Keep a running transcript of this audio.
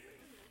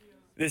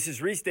This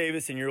is Reese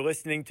Davis, and you're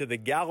listening to the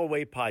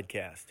Gallo-Way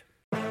podcast.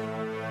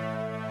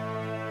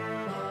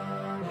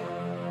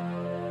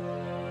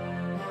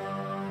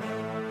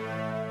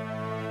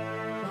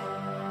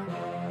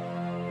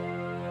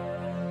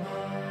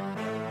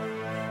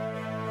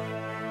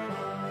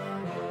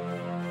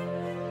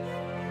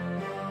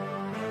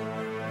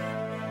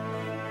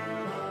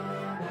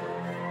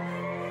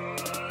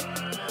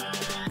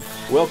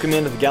 Welcome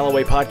into the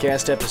Gallo-Way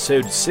Podcast,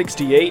 episode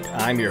 68.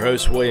 I'm your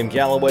host, William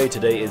Gallo-Way.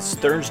 Today is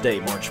Thursday,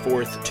 March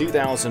 4th,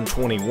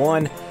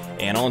 2021.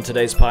 And on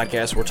today's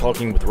podcast, we're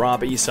talking with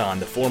Rob Ehsan,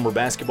 the former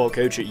basketball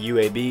coach at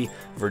UAB,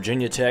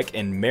 Virginia Tech,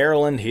 and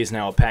Maryland. He's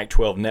now a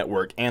Pac-12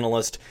 network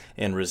analyst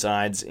and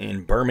resides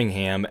in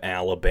Birmingham,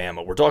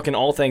 Alabama. We're talking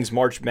all things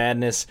March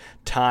Madness,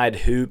 Tide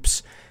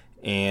hoops,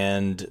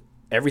 and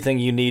everything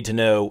you need to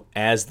know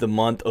as the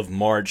month of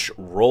March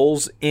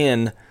rolls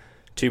in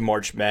to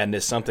March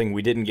Madness, something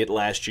we didn't get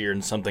last year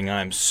and something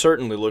I'm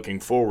certainly looking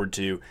forward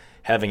to,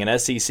 having an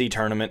SEC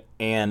tournament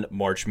and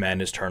March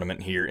Madness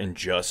tournament here in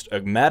just a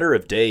matter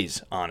of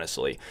days,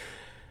 honestly.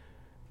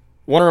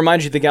 Want to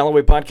remind you the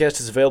Gallo-Way Podcast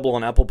is available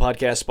on Apple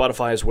Podcasts,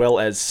 Spotify, as well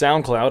as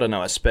SoundCloud. I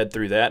know I sped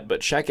through that,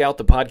 but check out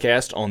the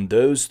podcast on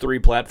those three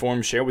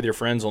platforms. Share with your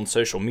friends on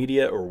social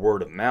media or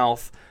word of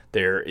mouth.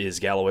 There is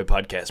Gallo-Way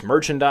Podcast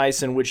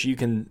merchandise in which you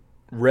can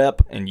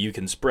rep and you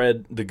can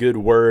spread the good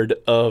word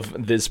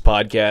of this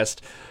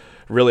podcast.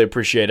 Really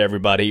appreciate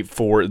everybody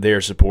for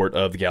their support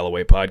of the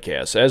Gallo-Way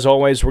Podcast. As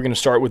always, we're going to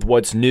start with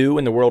what's new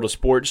in the world of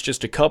sports.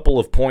 Just a couple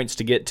of points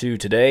to get to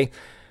today.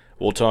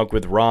 We'll talk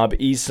with Rob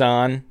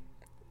Ehsan,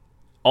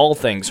 all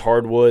things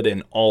hardwood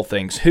and all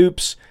things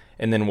hoops,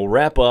 and then we'll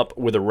wrap up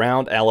with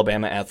Around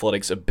Alabama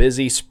Athletics, a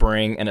busy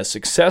spring and a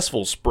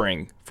successful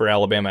spring for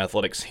Alabama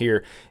Athletics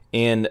here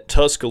in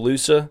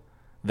Tuscaloosa.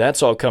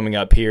 That's all coming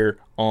up here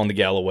on the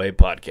Gallo-Way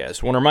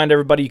Podcast. I want to remind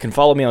everybody you can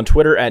follow me on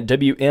Twitter at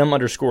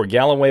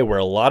WM_Galloway, where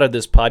a lot of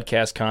this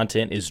podcast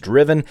content is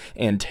driven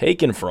and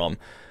taken from.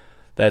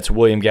 That's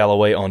William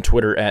Galloway on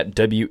Twitter at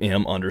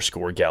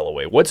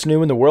WM_Galloway. What's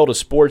new in the world of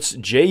sports?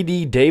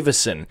 J.D.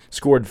 Davison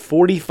scored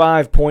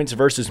 45 points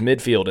versus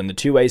midfield in the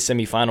 2A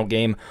semifinal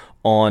game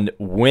on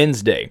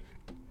Wednesday.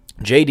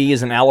 JD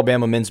is an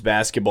Alabama men's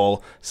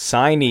basketball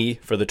signee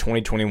for the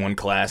 2021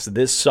 class.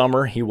 This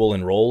summer, he will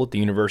enroll at the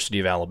University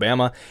of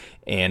Alabama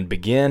and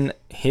begin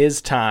his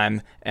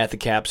time at the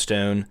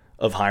capstone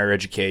of higher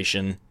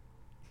education,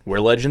 where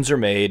legends are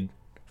made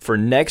for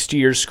next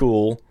year's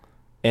school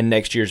and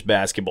next year's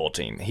basketball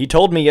team. He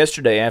told me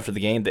yesterday after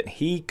the game that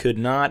he could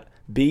not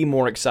be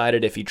more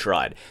excited if he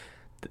tried.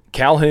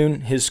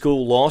 Calhoun, his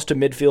school, lost to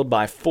midfield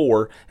by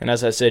 4, and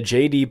as I said,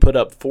 JD put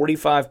up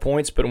 45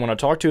 points, but when I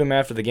talked to him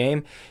after the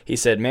game, he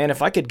said, man,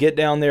 if I could get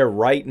down there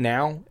right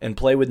now and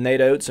play with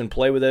Nate Oates and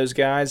play with those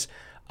guys,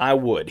 I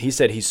would. He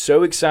said he's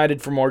so excited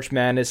for March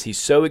Madness. He's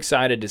so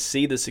excited to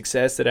see the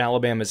success that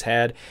Alabama's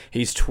had.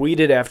 He's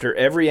tweeted after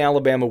every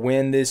Alabama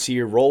win this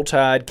year, Roll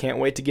Tide, can't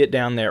wait to get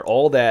down there,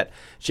 all that.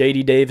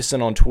 JD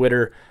Davison on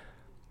Twitter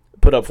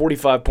put up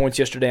 45 points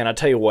yesterday, and I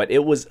tell you what,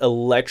 it was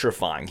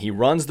electrifying. He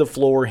runs the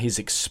floor, he's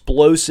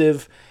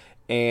explosive,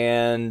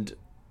 and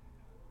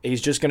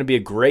he's just going to be a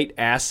great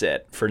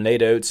asset for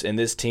Nate Oates and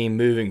this team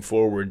moving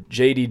forward.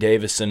 J.D.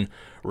 Davison,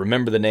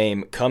 remember the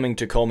name, coming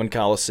to Coleman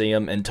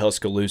Coliseum in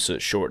Tuscaloosa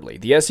shortly.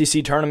 The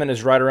SEC tournament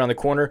is right around the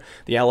corner.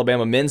 The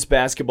Alabama men's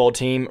basketball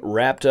team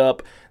wrapped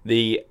up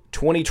the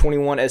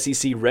 2021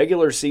 SEC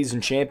regular season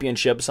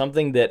championship,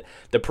 something that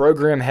the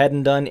program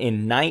hadn't done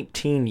in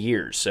 19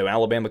 years. So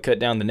Alabama cut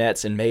down the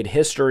nets and made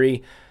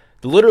history,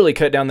 literally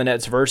cut down the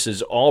nets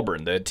versus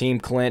Auburn. The team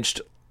clinched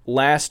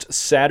last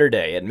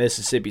Saturday at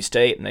Mississippi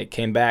State, and they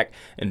came back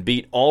and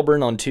beat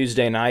Auburn on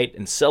Tuesday night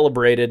and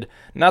celebrated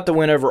not the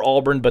win over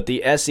Auburn, but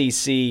the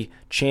SEC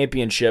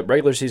championship,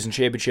 regular season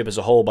championship as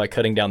a whole, by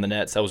cutting down the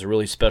nets. That was a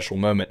really special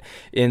moment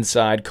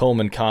inside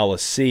Coleman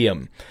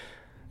Coliseum.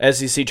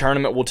 SEC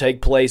tournament will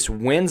take place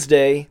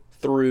Wednesday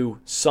through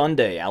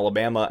Sunday.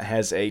 Alabama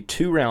has a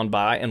 2-round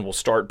bye and will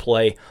start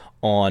play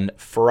on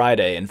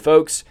Friday. And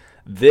folks,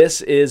 this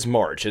is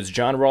March. As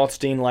John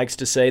Rothstein likes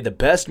to say, the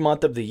best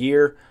month of the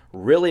year.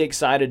 Really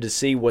excited to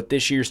see what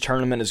this year's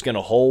tournament is going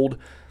to hold,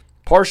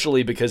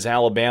 partially because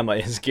Alabama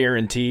is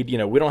guaranteed. You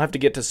know, we don't have to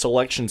get to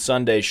Selection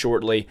Sunday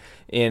shortly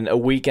in a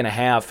week and a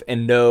half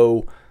and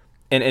know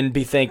and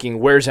be thinking,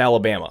 where's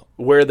Alabama?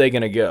 Where are they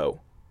going to go?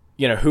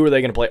 You know, who are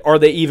they going to play? Are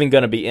they even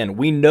going to be in?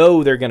 We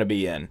know they're going to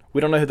be in. We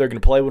don't know who they're going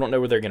to play. We don't know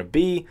where they're going to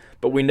be,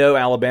 but we know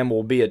Alabama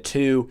will be a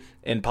 2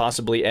 and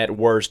possibly at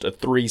worst a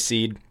 3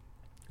 seed,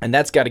 and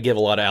that's got to give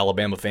a lot of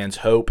Alabama fans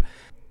hope.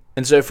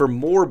 And so for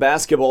more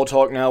basketball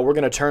talk now, we're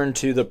going to turn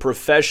to the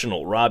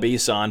professional, Rob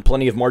Ehsan.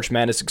 Plenty of March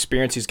Madness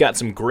experience. He's got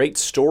some great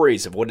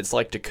stories of what it's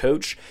like to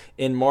coach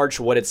in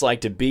March, what it's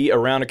like to be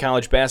around a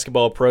college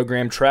basketball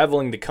program,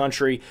 traveling the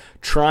country,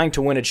 trying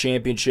to win a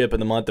championship in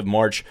the month of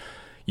March.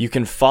 You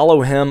can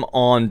follow him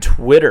on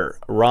Twitter,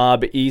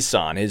 Rob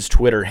Ehsan. His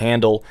Twitter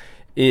handle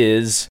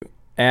is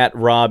at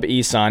Rob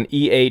Ehsan,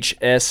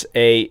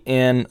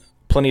 EHSAN.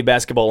 Plenty of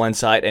basketball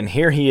insight, and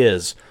here he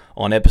is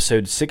on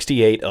episode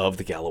 68 of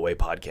the Gallo-Way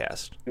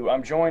podcast.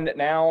 I'm joined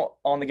now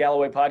on the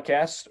Gallo-Way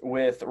podcast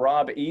with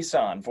Rob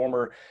Ehsan,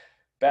 former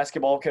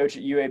basketball coach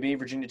at UAB,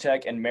 Virginia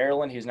Tech, and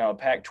Maryland. He's now a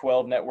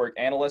Pac-12 network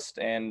analyst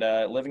and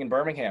living in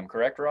Birmingham.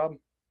 Correct, Rob?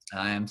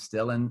 I am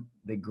still in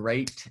the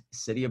great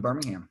city of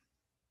Birmingham.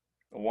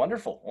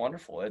 Wonderful,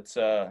 wonderful. It's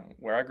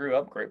where I grew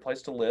up, great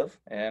place to live,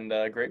 and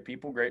great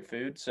people, great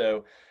food.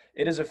 So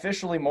it is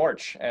officially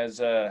March,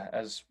 as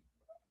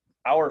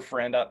our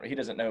friend, he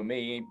doesn't know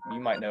me, you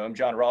might know him,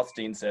 John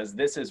Rothstein says,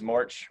 this is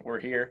March, we're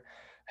here.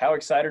 How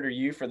excited are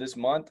you for this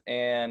month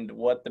and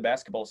what the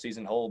basketball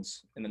season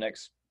holds in the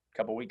next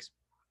couple weeks?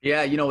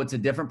 Yeah, it's a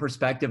different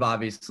perspective,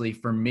 obviously,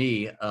 for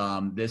me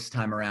this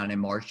time around in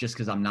March, just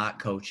because I'm not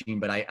coaching.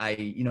 But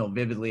I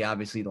vividly,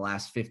 obviously, the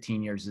last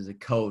 15 years as a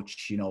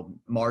coach,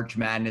 March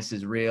Madness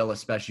is real,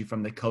 especially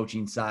from the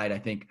coaching side. I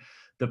think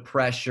the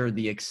pressure,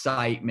 the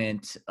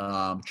excitement,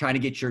 trying to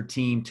get your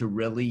team to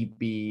really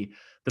be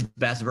the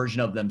best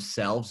version of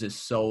themselves is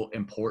so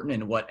important,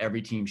 and what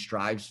every team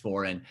strives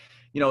for. And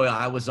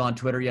I was on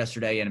Twitter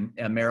yesterday, and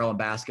Maryland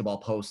basketball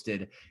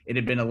posted it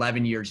had been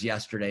 11 years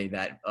yesterday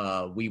that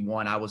we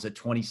won. I was a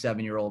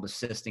 27-year-old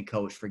assistant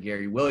coach for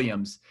Gary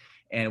Williams,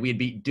 and we had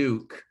beat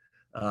Duke.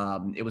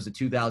 It was a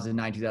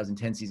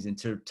 2009-2010 season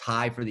to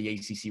tie for the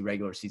ACC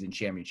regular season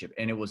championship,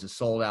 and it was a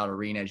sold-out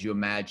arena, as you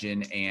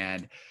imagine,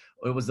 and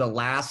it was the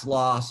last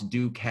loss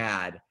Duke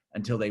had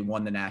until they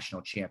won the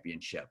national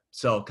championship.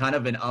 So kind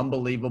of an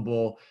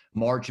unbelievable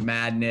March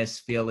Madness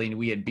feeling.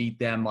 We had beat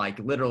them like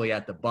literally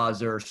at the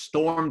buzzer,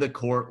 stormed the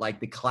court,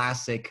 like the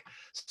classic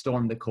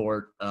storm the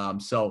court.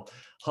 So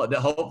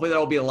hopefully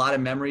there'll be a lot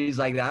of memories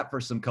like that for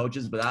some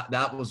coaches, but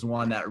that was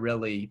one that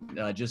really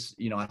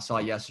I saw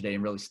yesterday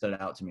and really stood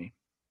out to me.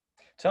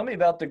 Tell me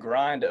about the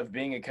grind of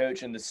being a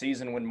coach in the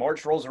season. When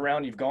March rolls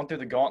around, you've gone through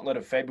the gauntlet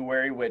of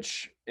February,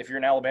 which if you're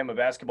an Alabama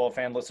basketball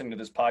fan listening to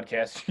this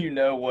podcast, you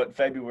know what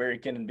February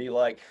can be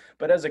like.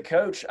 But as a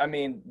coach,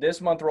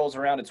 this month rolls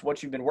around, it's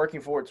what you've been working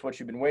for, it's what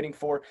you've been waiting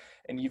for,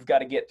 and you've got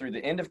to get through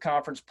the end of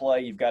conference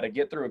play. You've got to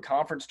get through a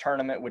conference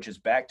tournament, which is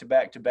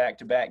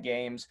back-to-back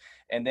games,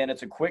 and then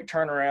it's a quick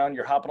turnaround.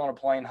 You're hopping on a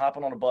plane,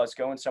 hopping on a bus,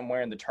 going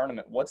somewhere in the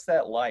tournament. What's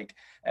that like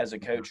as a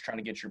coach trying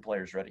to get your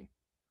players ready?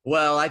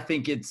 Well, I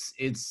think it's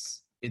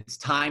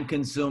time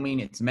consuming.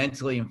 It's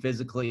mentally and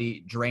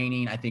physically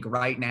draining. I think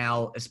right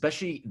now,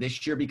 especially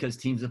this year, because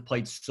teams have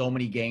played so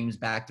many games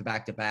back to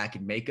back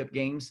and makeup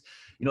games,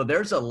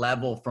 there's a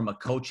level from a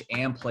coach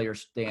and player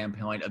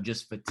standpoint of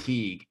just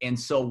fatigue. And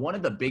so one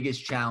of the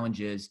biggest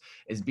challenges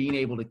is being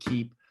able to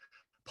keep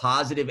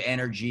positive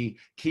energy,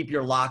 keep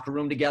your locker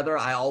room together.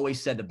 I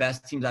always said the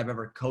best teams I've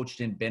ever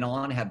coached and been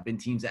on have been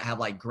teams that have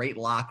like great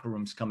locker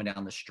rooms coming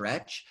down the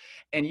stretch.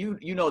 And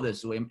you know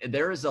this, William,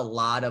 there is a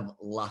lot of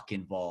luck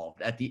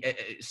involved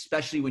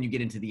especially when you get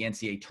into the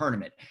NCAA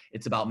tournament.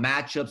 It's about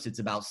matchups, it's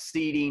about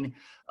seeding,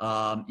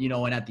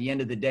 and at the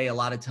end of the day, a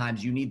lot of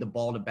times you need the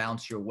ball to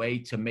bounce your way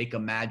to make a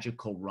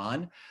magical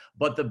run.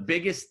 But the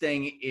biggest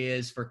thing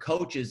is for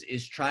coaches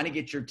is trying to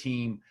get your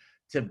team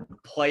to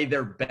play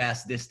their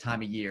best this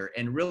time of year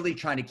and really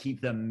trying to keep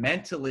them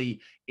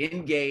mentally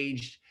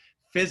engaged,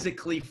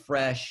 physically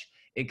fresh,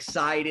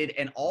 excited,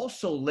 and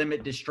also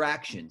limit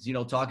distractions.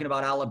 Talking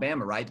about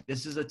Alabama, right?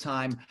 This is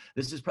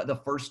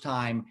the first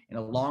time in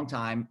a long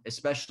time,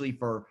 especially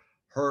for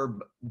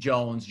Herb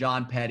Jones,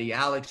 John Petty,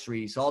 Alex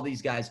Reese, all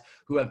these guys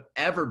who have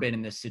ever been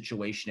in this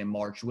situation in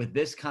March with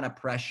this kind of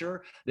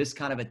pressure, this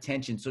kind of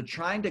attention. So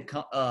trying to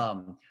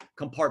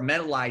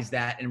compartmentalize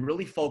that and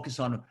really focus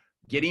on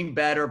getting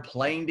better,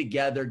 playing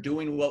together,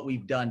 doing what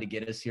we've done to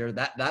get us here.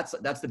 That's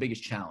the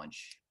biggest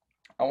challenge.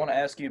 I want to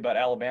ask you about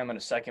Alabama in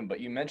a second, but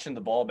you mentioned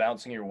the ball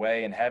bouncing your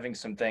way and having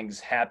some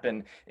things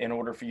happen in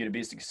order for you to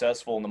be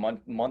successful in the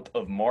month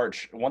of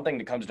March. One thing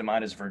that comes to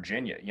mind is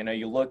Virginia.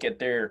 You look at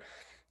they're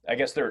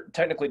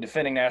technically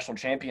defending national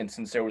champions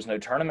since there was no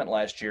tournament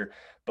last year,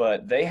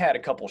 but they had a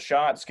couple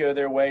shots go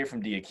their way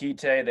from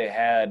Diakite. They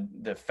had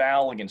the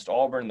foul against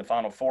Auburn in the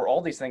Final Four.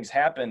 All these things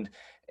happened,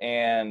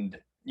 and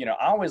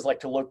I always like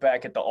to look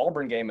back at the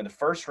Auburn game in the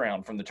first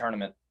round from the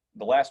tournament,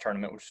 the last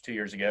tournament, which was 2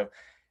 years ago.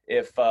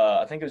 If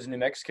I think it was New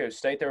Mexico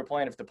State they were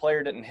playing, if the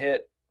player didn't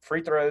hit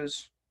free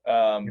throws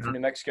for New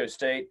Mexico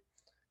State,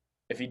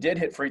 if he did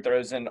hit free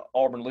throws, then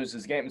Auburn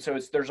loses the game. And so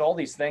there's all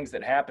these things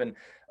that happen.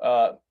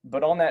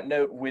 But on that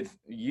note, with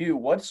you,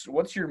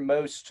 what's your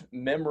most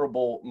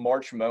memorable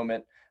March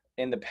moment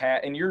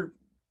in your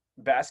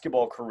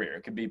basketball career?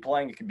 It could be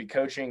playing, it could be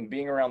coaching,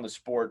 being around the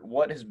sport.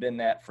 What has been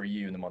that for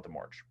you in the month of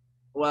March?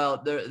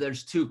 Well,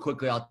 there's two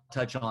quickly I'll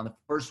touch on. The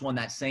first one,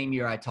 that same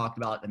year I talked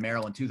about, the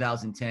Maryland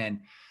 2010,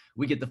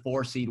 we get the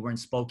 4 seed. We're in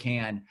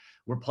Spokane.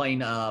 We're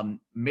playing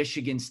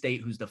Michigan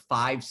State, who's the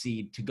 5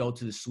 seed, to go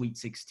to the Sweet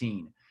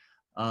 16.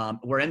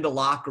 We're in the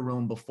locker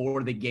room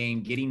before the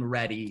game getting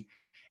ready,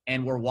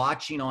 and we're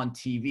watching on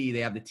TV. They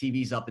have the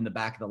TVs up in the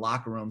back of the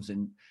locker rooms,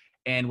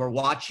 and we're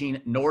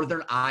watching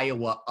Northern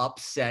Iowa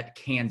upset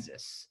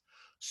Kansas.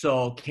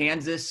 So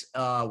Kansas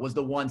was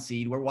the 1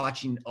 seed. We're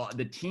watching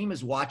the team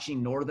is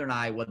watching Northern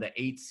Iowa, the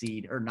 8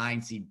 seed or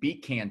 9 seed,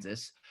 beat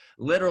Kansas.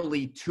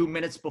 literally 2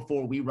 minutes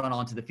before we run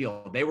onto the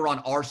field. They were on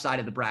our side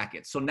of the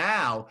bracket. So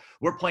now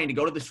we're playing to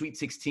go to the Sweet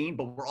 16,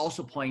 but we're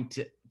also playing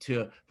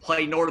to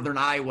play Northern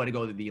Iowa to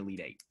go to the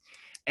Elite Eight.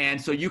 And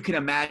so you can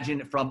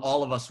imagine from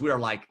all of us, we are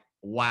like,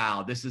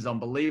 wow, this is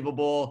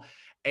unbelievable.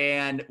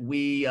 And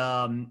we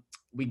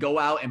go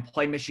out and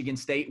play Michigan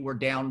State. We're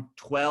down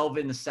 12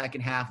 in the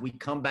second half. We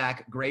come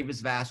back. Gravis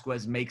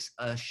Vasquez makes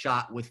a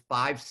shot with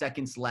 5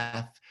 seconds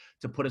left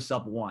to put us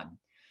up 1.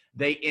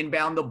 They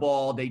inbound the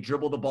ball. They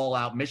dribble the ball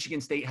out. Michigan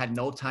State had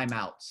no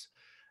timeouts.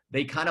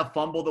 They kind of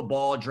fumble the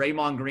ball.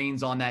 Draymond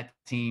Green's on that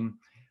team.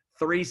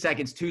 3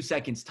 seconds, 2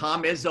 seconds.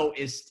 Tom Izzo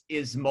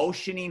is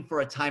motioning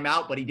for a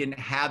timeout, but he didn't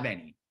have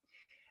any.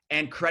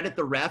 And credit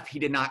the ref, he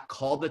did not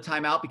call the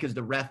timeout because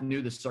the ref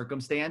knew the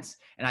circumstance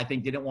and I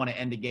think didn't want to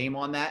end the game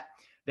on that.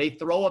 They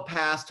throw a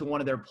pass to one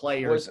of their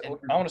players.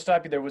 I want to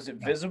stop you there. Was it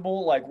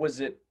visible? Like,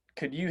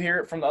 could you hear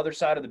it from the other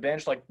side of the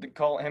bench, like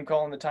him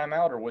calling the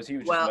timeout, or was he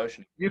just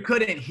motioning? You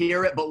couldn't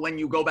hear it, but when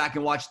you go back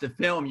and watch the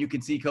film, you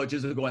can see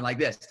coaches are going like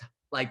this,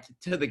 like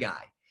to the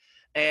guy.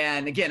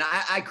 And again,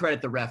 I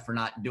credit the ref for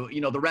not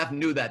doing, the ref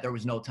knew that there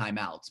was no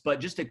timeouts, but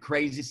just a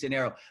crazy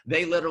scenario.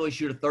 They literally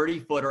shoot a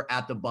 30-footer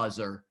at the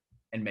buzzer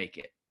and make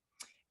it.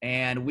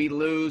 And we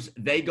lose.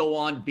 They go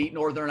on, beat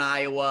Northern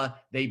Iowa.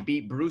 They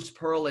beat Bruce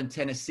Pearl in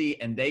Tennessee,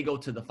 and they go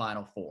to the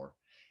Final Four.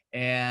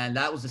 And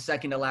that was the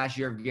second to last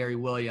year of Gary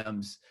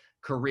Williams'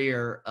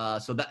 career.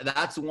 So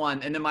that's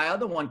one. And then my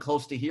other one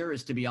close to here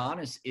is, to be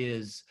honest,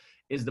 is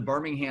the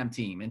Birmingham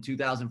team in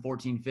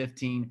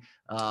 2014-15.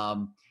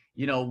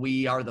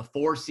 We are the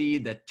 4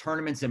 seed. The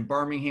tournament's in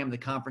Birmingham, the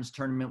conference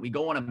tournament. We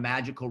go on a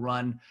magical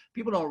run.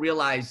 People don't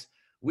realize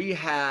we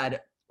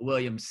had –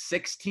 Williams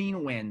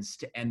 16 wins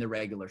to end the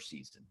regular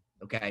season.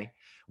 Okay.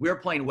 We were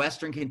playing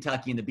Western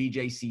Kentucky in the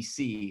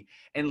BJCC,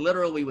 and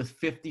literally with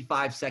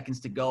 55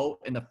 seconds to go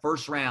in the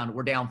first round,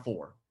 we're down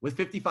 4 with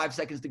 55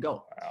 seconds to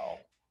go. Wow.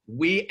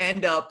 We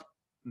end up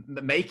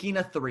making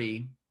a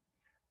 3.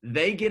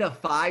 They get a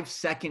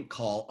 5-second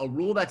call, a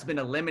rule that's been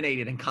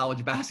eliminated in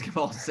college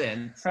basketball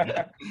since.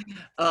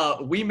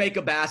 We make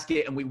a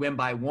basket and we win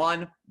by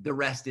 1. The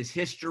rest is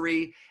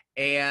history.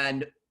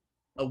 And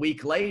a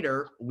week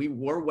later, we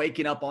were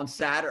waking up on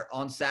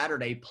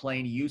Saturday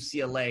playing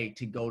UCLA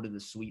to go to the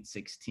Sweet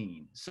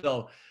 16.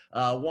 So,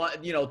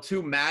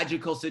 2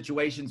 magical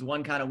situations.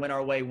 One kind of went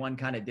our way, one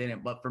kind of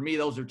didn't. But for me,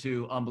 those are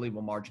 2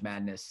 unbelievable March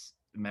Madness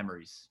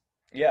memories.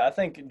 Yeah, I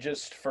think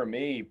just for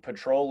me,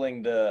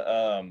 patrolling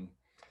the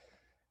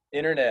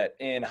internet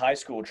in high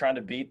school, trying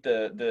to beat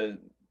the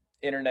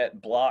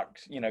internet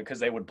blocked, because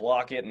they would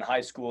block it in high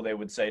school. They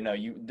would say, no,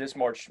 this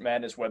March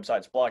Madness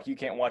website's blocked. You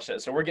can't watch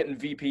that. So we're getting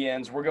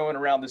VPNs. We're going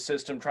around the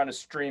system trying to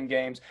stream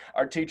games.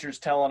 Our teacher's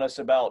telling us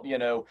about,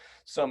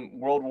 some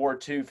World War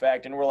II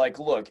fact. And we're like,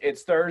 look,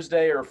 it's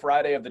Thursday or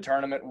Friday of the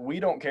tournament. We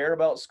don't care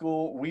about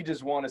school. We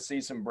just want to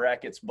see some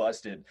brackets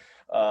busted.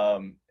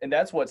 And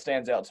that's what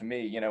stands out to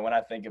me, when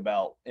I think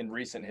about in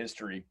recent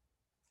history,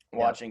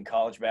 watching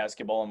college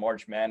basketball and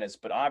March Madness,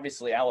 but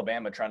obviously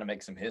Alabama trying to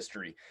make some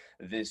history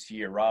this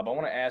year. Rob, I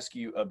want to ask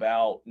you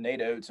about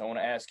Nate Oates. I want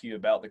to ask you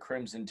about the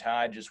Crimson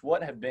Tide. Just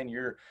what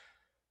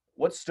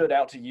stood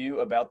out to you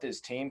about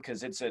this team?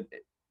 Because it's a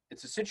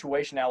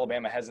situation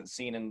Alabama hasn't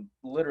seen in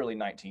literally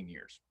 19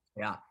 years.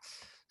 Yeah.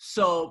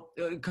 So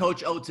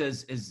Coach Oates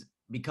has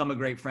become a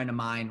great friend of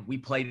mine. We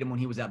played him when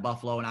he was at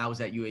Buffalo and I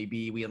was at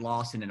UAB. We had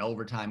lost in an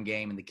overtime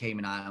game in the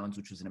Cayman Islands,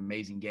 which was an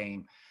amazing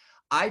game.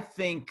 I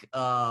think,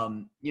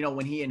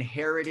 when he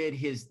inherited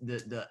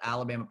the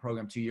Alabama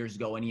program 2 years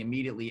ago and he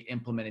immediately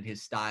implemented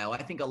his style,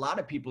 I think a lot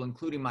of people,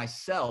 including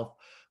myself,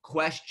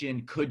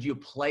 questioned, could you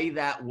play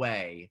that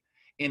way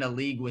in a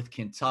league with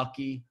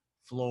Kentucky,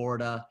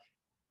 Florida,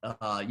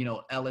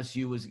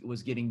 LSU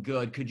was getting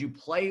good. Could you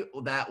play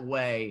that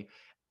way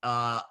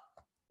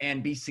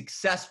and be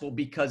successful?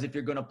 Because if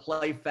you're going to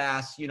play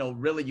fast,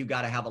 really you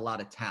got to have a lot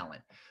of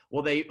talent.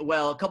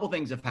 Well, a couple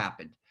things have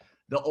happened.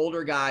 The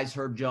older guys,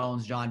 Herb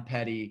Jones, John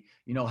Petty,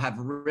 have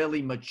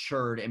really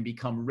matured and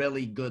become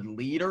really good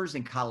leaders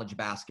and college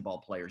basketball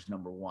players,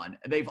 number one.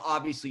 They've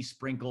obviously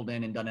sprinkled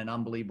in and done an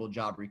unbelievable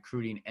job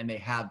recruiting, and they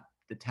have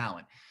the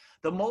talent.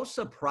 The most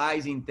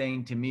surprising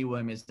thing to me,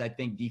 William, is I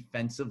think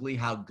defensively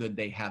how good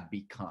they have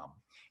become.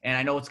 And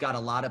I know it's got a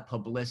lot of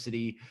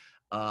publicity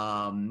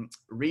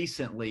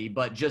recently,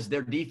 but just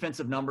their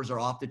defensive numbers are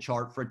off the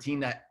chart for a team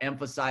that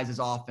emphasizes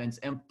offense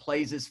and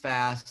plays as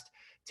fast,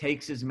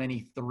 takes as many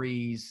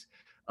threes.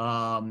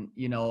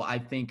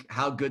 I think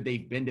how good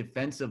they've been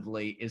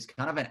defensively is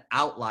kind of an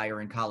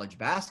outlier in college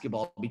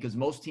basketball because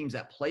most teams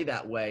that play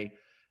that way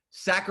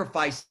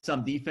sacrifice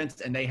some defense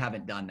and they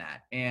haven't done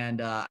that. And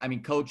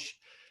Coach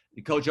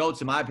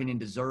Oates, in my opinion,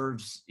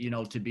 deserves,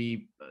 to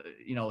be,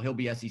 he'll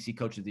be SEC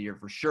Coach of the Year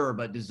for sure,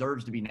 but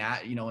deserves to be,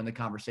 in the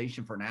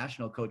conversation for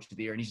National Coach of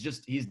the Year. And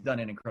he's done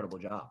an incredible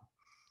job.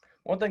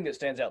 One thing that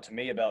stands out to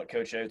me about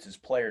Coach Oates is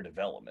player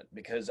development,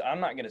 because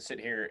I'm not going to sit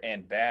here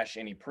and bash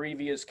any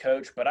previous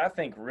coach, but I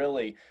think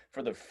really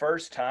for the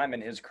first time in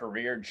his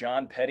career,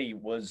 John Petty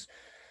was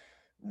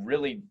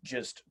really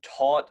just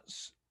taught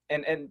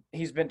and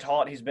he's been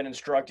taught, he's been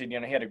instructed.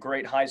 He had a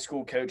great high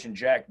school coach in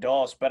Jack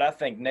Doss, but I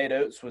think Nate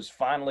Oates was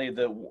finally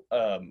the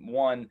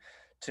one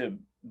to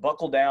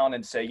buckle down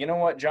and say, you know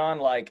what, John,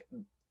 like,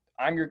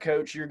 I'm your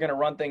coach. You're going to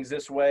run things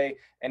this way.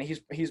 And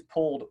he's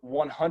pulled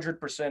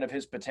 100% of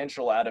his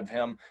potential out of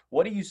him.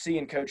 What do you see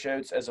in Coach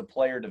Oates as a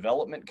player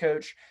development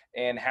coach?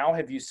 And how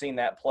have you seen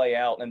that play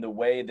out in the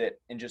way that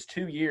in just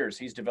 2 years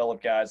he's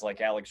developed guys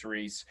like Alex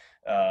Reese,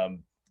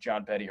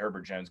 John Petty,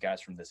 Herbert Jones,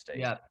 guys from this state?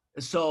 Yeah.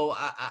 So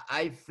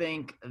I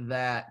think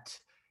that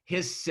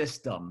his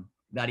system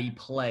that he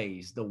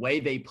plays, the way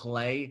they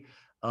play,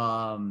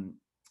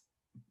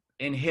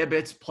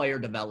 inhibits player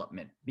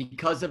development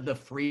because of the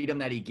freedom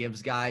that he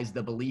gives guys,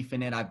 the belief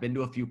in it. I've been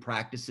to a few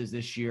practices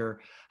this year,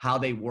 how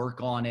they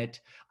work on it.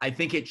 I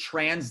think it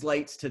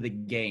translates to the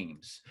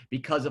games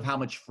because of how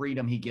much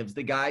freedom he gives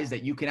the guys,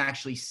 that you can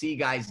actually see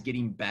guys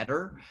getting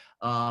better.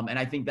 And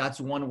I think that's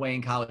one way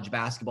in college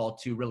basketball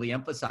to really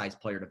emphasize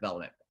player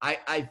development.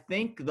 I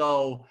think,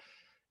 though,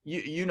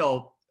 you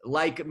know,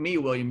 like me,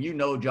 William, you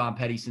know John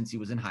Petty since he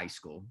was in high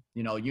school.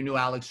 You knew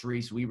Alex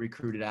Reese. We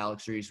recruited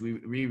Alex Reese.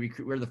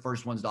 We're the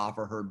first ones to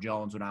offer Herb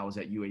Jones when I was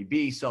at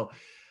UAB. So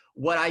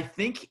what I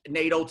think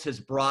Nate Oates has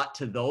brought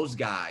to those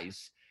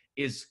guys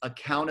is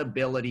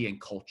accountability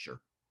and culture.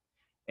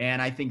 And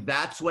I think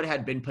that's what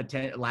had been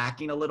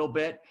lacking a little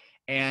bit.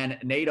 And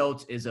Nate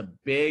Oates is a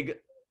big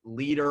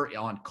leader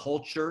on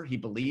culture. He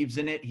believes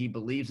in it. He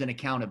believes in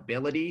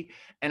accountability.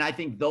 And I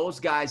think those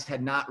guys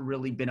had not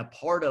really been a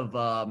part of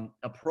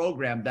a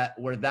program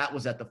where that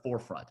was at the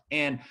forefront.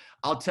 And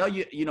I'll tell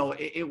you,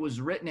 it was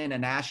written in a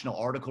national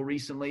article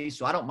recently,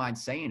 so I don't mind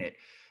saying it,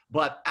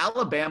 but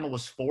Alabama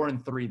was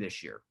 4-3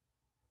 this year.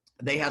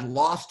 They had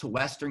lost to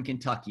Western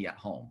Kentucky at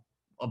home.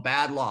 A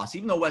bad loss,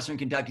 even though Western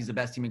Kentucky is the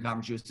best team in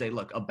Conference USA.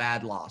 Look, a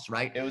bad loss,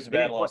 right? It was a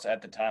bad loss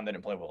at the time. They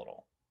didn't play well at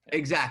all.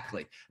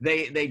 Exactly.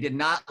 They did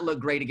not look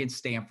great against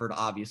Stanford,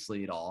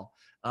 obviously, at all.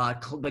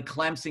 The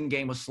Clemson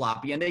game was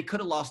sloppy, and they could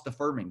have lost the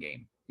Furman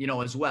game,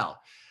 as well.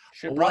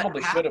 Should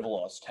have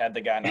lost had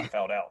the guy not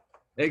fouled out.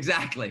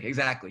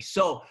 Exactly.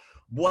 So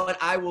what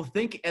I will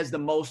think as the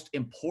most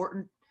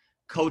important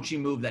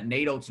coaching move that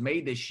Nate Oates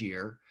made this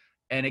year,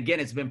 and again,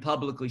 it's been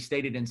publicly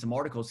stated in some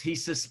articles, he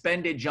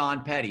suspended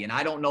John Petty. And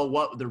I don't know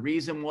what the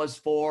reason was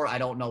for. I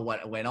don't know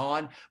what went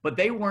on, but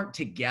they weren't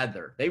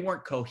together. They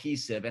weren't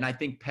cohesive. And I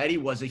think Petty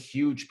was a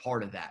huge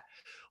part of that.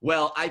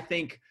 Well, I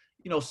think,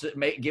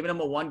 giving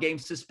him a 1-game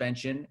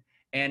suspension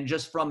and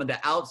just from the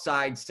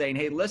outside saying,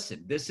 hey,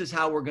 listen, this is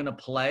how we're going to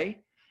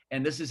play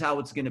and this is how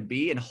it's going to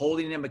be, and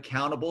holding them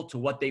accountable to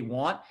what they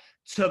want.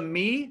 To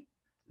me,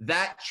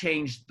 that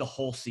changed the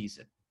whole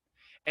season.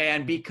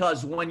 And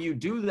because when you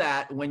do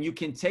that, when you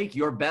can take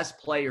your best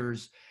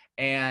players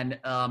and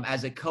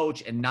as a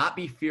coach and not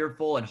be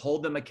fearful and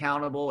hold them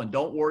accountable and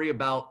don't worry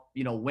about,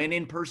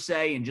 winning per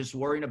se and just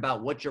worrying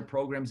about what your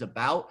program's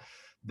about,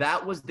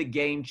 that was the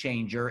game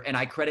changer. And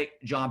I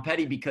credit John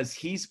Petty because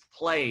he's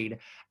played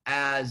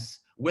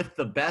with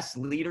the best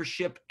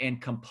leadership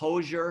and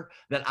composure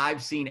that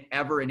I've seen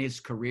ever in his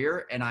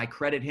career. And I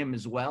credit him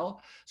as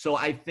well. So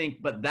I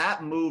think, but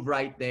that move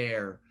right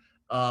there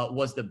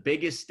was the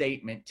biggest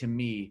statement to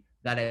me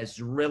that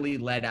has really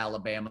led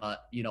Alabama,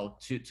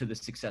 to the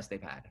success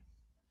they've had.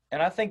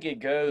 And I think it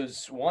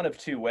goes one of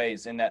two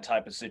ways in that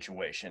type of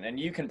situation. And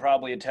you can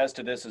probably attest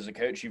to this as a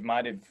coach. You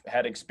might have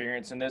had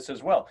experience in this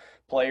as well.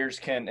 Players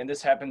can, and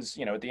this happens,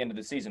 at the end of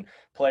the season,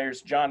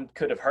 John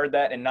could have heard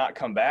that and not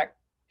come back.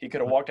 He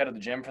could have walked out of the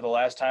gym for the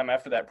last time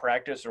after that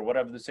practice or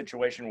whatever the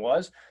situation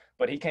was,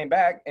 but he came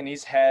back and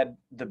he's had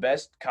the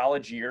best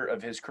college year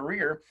of his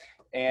career.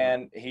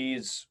 And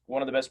he's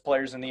one of the best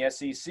players in the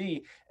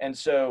SEC. And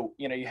so,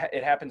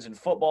 it happens in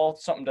football.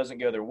 Something doesn't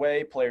go their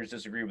way. Players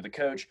disagree with the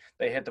coach.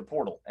 They hit the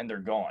portal and they're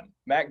gone.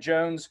 Mac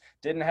Jones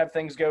didn't have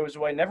things go his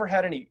way. Never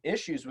had any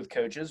issues with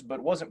coaches,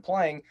 but wasn't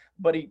playing.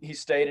 But he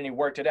stayed and he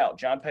worked it out.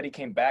 John Petty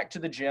came back to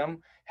the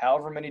gym.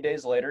 However many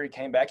days later, he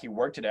came back, he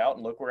worked it out,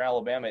 and look where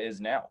Alabama is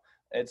now.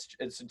 It's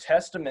a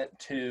testament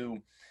to,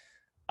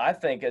 I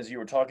think, as you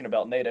were talking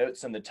about Nate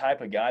Oates and the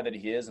type of guy that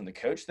he is and the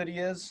coach that he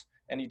is,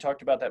 and you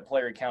talked about that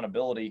player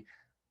accountability,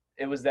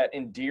 it was that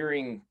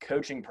endearing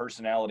coaching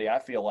personality, I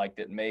feel like,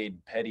 that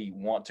made Petty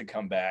want to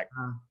come back.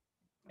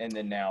 And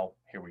then now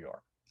here we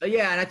are.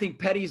 Yeah, and I think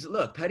Petty's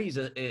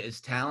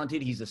is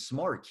talented. He's a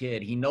smart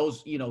kid. He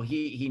knows,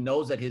 he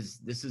knows that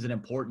this is an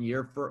important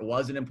year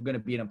wasn't going to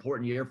be an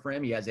important year for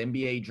him. He has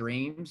NBA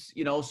dreams,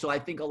 so I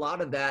think a lot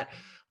of that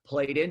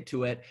played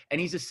into it,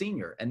 and he's a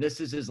senior, and this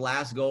is his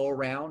last go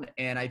around.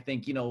 And I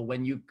think,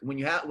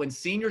 when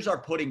seniors are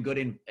put in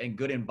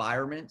good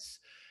environments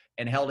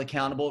and held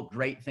accountable,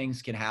 great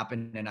things can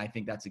happen. And I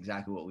think that's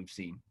exactly what we've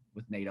seen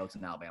with Nate Oates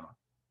in Alabama.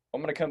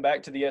 I'm going to come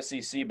back to the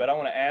SEC, but I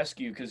want to ask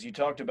you, because you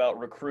talked about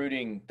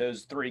recruiting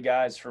those 3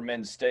 guys for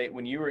Men's State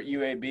when you were at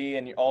UAB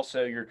and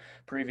also your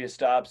previous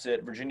stops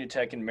at Virginia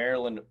Tech and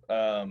Maryland.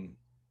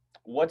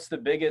 What's the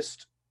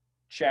biggest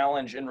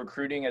challenge in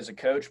recruiting as a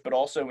coach, but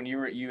also when you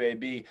were at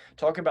UAB?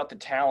 Talk about the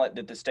talent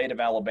that the state of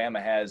Alabama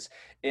has.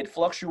 It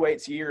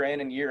fluctuates year in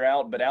and year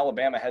out, but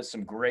Alabama has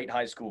some great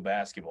high school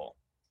basketball.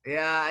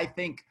 Yeah, I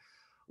think,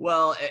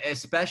 well,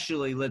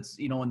 especially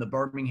in the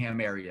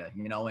Birmingham area,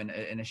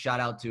 and a shout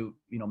out to,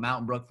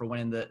 Mountain Brook for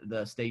winning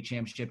the state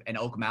championship, and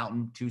Oak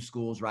Mountain, two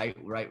schools right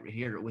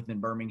here within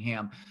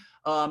Birmingham.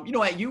 At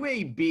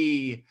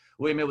UAB,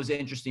 William, it was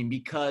interesting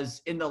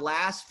because in the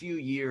last few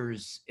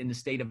years in the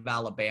state of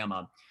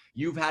Alabama,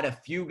 you've had a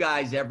few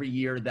guys every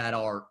year that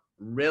are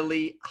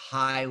really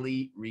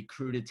highly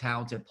recruited,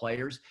 talented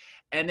players.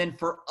 And then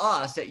for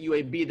us at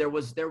UAB, there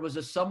was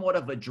a somewhat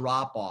of a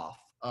drop off.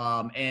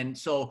 And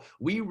so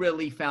we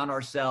really found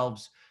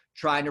ourselves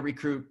trying to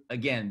recruit,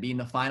 again, being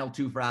the final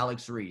two for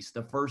Alex Reese,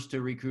 the first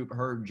to recruit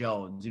Herb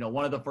Jones,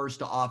 one of the first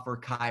to offer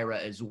Kyra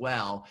as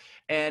well.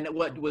 And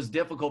what was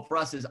difficult for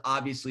us is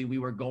obviously we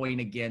were going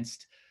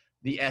against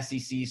the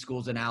SEC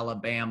schools in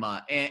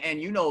Alabama. And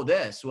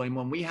this,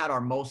 when we had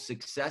our most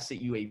success at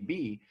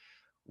UAB,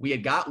 we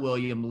had got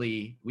William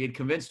Lee. We had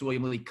convinced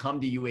William Lee come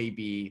to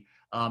UAB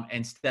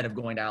instead of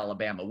going to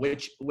Alabama,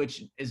 which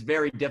is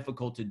very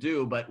difficult to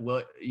do. But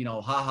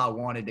Haha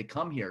wanted to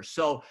come here.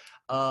 So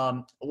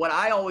what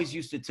I always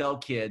used to tell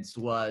kids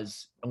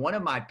was one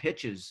of my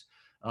pitches,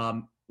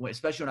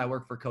 especially when I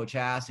worked for Coach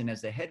Ehsan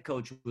as the head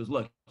coach, was,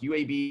 look,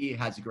 UAB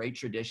has a great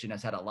tradition,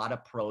 has had a lot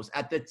of pros.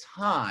 At the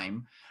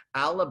time,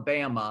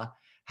 Alabama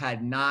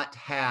had not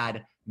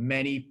had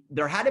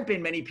there hadn't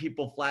been many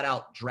people flat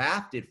out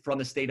drafted from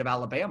the state of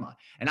Alabama.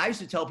 And I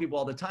used to tell people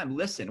all the time,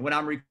 listen, when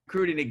I'm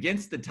recruiting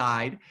against the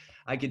Tide,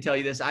 I can tell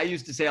you this, I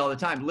used to say all the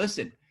time,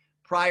 listen,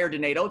 prior to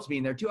Nate Oates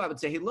being there too, I would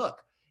say, hey,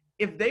 look,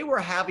 if they were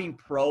having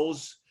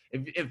pros,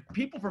 if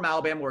people from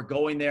Alabama were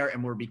going there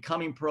and were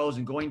becoming pros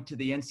and going to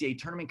the NCAA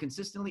tournament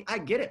consistently, I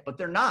get it, but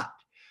they're not.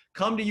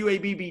 Come to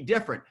UAB, be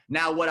different.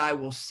 Now, what I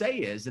will say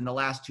is in the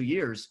last 2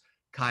 years,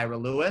 Kyra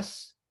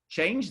Lewis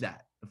changed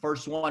that. The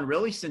first one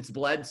really since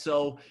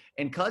Bledsoe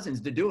and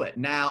Cousins to do it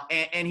now.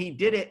 And he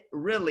did it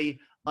really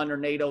under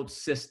Nate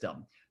Oates'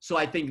 system. So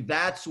I think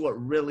that's what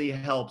really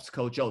helps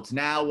Coach Oates.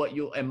 Now,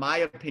 in my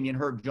opinion,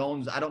 Herb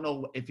Jones, I don't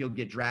know if he'll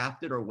get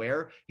drafted or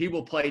where. He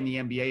will play in the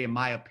NBA, in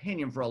my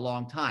opinion, for a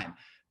long time.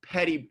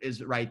 Petty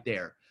is right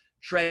there.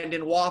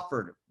 Trendon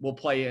Wofford will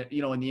play, in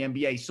the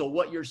NBA. So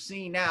what you're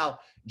seeing now,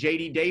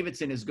 J.D.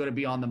 Davidson is going to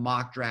be on the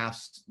mock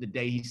drafts the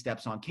day he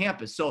steps on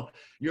campus. So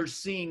you're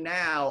seeing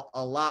now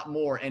a lot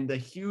more. And the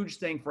huge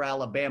thing for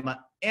Alabama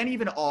and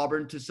even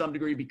Auburn to some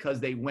degree, because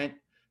they went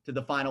to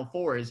the Final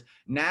Four, is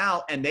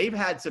now, and they've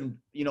had some,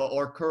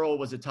 or Curl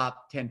was a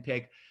top 10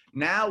 pick.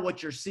 Now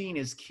what you're seeing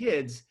is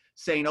kids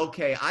saying,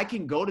 okay, I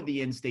can go to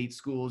the in-state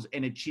schools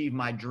and achieve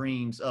my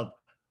dreams of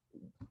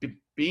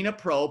being a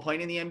pro,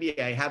 playing in the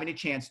NBA, having a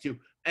chance to,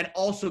 and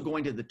also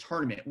going to the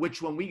tournament,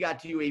 which when we got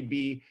to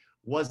UAB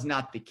was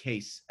not the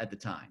case at the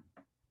time.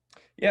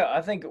 Yeah,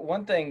 I think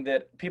one thing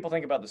that people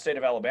think about the state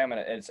of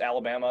Alabama, it's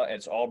Alabama,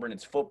 it's Auburn,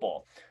 it's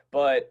football.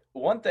 But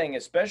one thing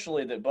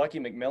especially that Bucky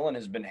McMillan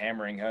has been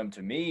hammering home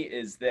to me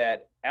is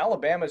that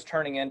Alabama is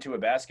turning into a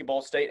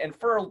basketball state. And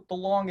for the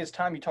longest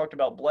time, you talked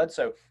about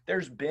Bledsoe,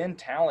 there's been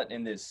talent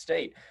in this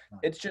state.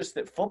 It's just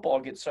that football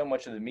gets so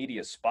much of the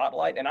media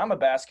spotlight. And I'm a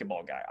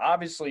basketball guy.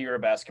 Obviously, you're a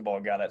basketball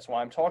guy. That's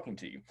why I'm talking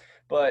to you.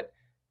 But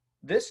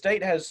this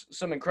state has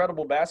some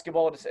incredible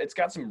basketball. It's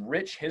got some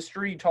rich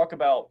history. You talk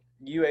about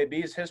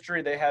UAB's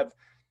history. They have,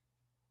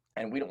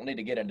 and we don't need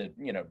to get into,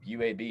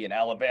 UAB and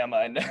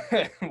Alabama and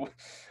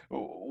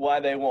why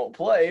they won't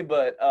play,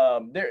 but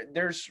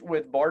there's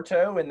with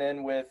Bartow and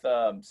then with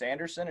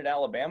Sanderson at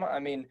Alabama. I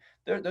mean,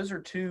 those are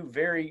two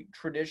very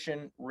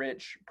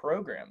tradition-rich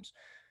programs.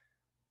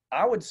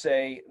 I would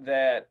say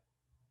that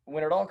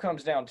when it all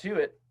comes down to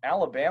it,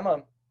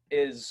 Alabama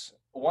is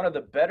one of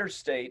the better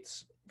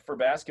states for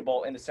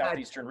basketball in the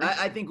southeastern region.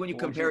 I think when you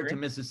compare it to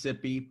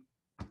Mississippi,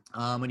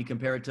 when you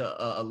compare it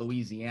to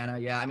Louisiana,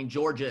 yeah, I mean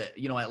Georgia,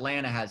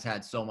 Atlanta has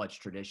had so much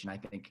tradition, I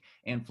think,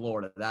 and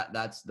Florida.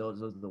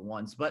 Those are the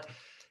ones. But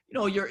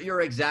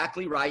you're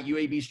exactly right.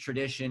 UAB's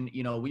tradition,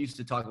 we used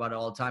to talk about it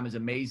all the time, is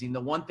amazing.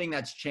 The one thing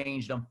that's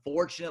changed,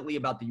 unfortunately,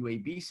 about the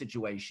UAB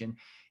situation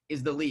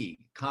is the league.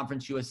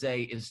 Conference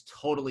USA is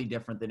totally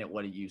different than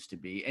what it used to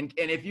be. And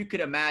if you could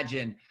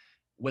imagine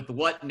with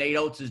what Nate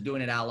Oates is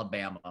doing at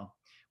Alabama,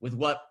 with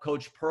what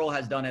Coach Pearl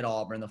has done at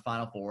Auburn, the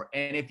Final Four,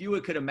 and if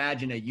you could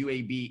imagine a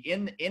UAB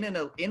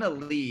in a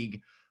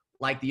league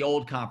like the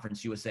old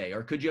Conference USA,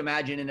 or could you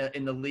imagine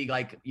in the league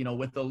like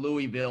with the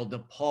Louisville,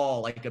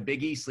 DePaul, like a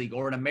Big East league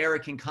or an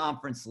American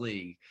Conference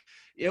league,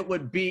 it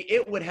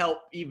would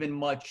help even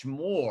much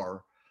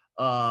more,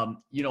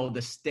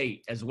 the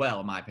state as well,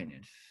 in my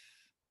opinion.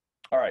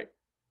 All right.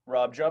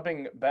 Rob,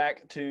 jumping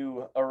back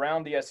to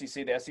around the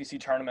SEC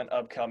tournament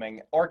upcoming,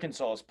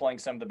 Arkansas is playing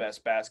some of the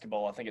best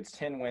basketball. I think it's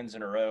 10 wins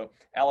in a row.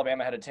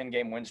 Alabama had a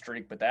 10-game win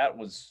streak, but that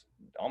was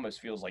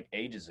almost feels like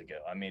ages ago.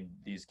 I mean,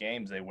 these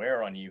games, they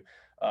wear on you.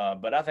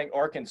 But I think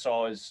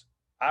Arkansas is,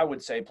 I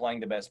would say,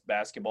 playing the best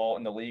basketball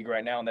in the league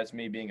right now, and that's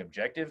me being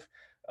objective.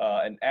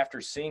 And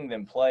after seeing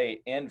them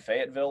play in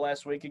Fayetteville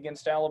last week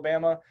against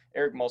Alabama,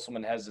 Eric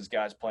Musselman has his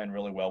guys playing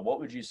really well. What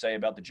would you say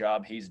about the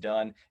job he's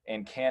done?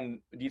 And do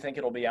you think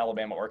it'll be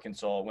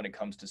Alabama-Arkansas when it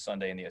comes to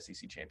Sunday in the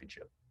SEC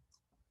championship?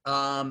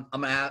 I'm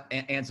going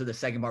to answer the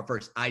second part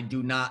first. I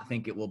do not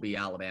think it will be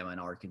Alabama and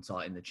Arkansas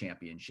in the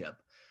championship.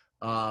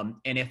 And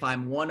if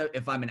I'm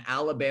an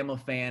Alabama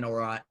fan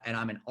and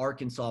I'm an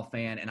Arkansas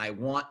fan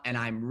and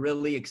I'm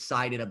really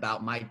excited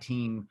about my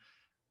team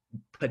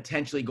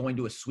potentially going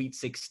to a Sweet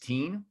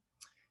 16,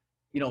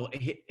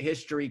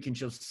 history can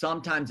show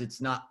sometimes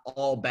it's not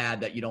all bad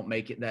that you don't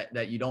make it,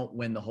 that you don't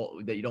win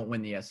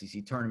the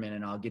SEC tournament.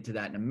 And I'll get to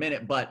that in a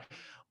minute. But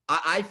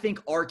I think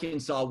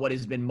Arkansas, what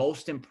has been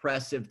most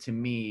impressive to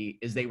me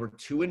is they were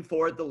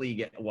 2-4 at the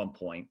league at one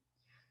point.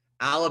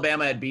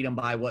 Alabama had beat them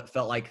by what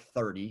felt like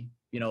 30.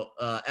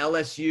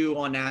 LSU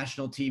on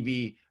national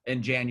TV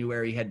in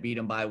January had beat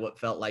them by what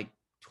felt like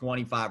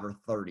 25 or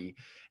 30.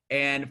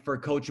 And for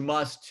Coach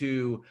Musk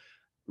to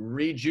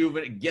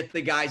get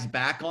the guys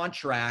back on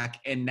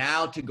track, and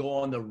now to go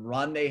on the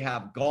run they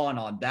have gone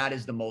on, that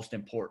is the most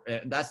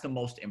important. That's the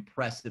most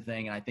impressive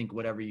thing. And I think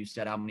whatever you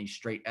said, how many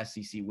straight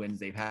SEC wins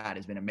they've had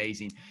has been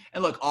amazing.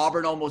 And look,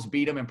 Auburn almost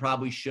beat them and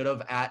probably should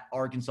have at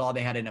Arkansas.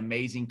 They had an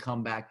amazing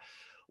comeback.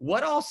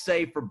 What I'll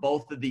say for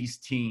both of these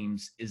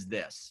teams is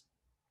this.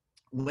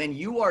 When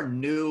you are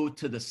new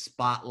to the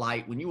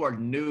spotlight, when you are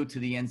new to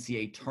the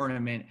NCAA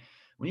tournament,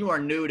 when you are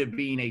new to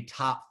being a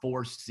top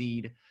 4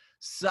 seed,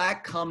 so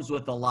that comes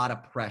with a lot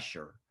of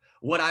pressure.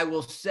 What I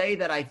will say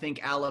that I think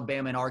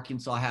Alabama and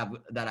Arkansas have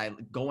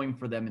going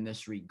for them in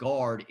this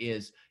regard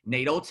is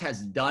Nate Oates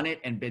has done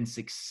it and been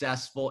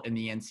successful in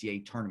the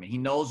NCAA tournament. He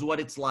knows what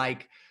it's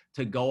like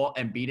to go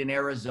and beat an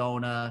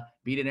Arizona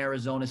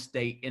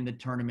State in the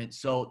tournament.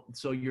 So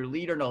your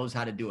leader knows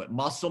how to do it.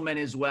 Musselman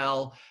as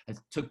well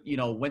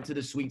went to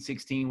the Sweet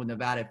 16 with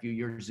Nevada a few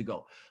years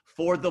ago.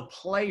 For the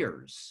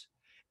players,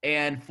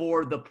 and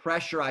for the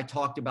pressure I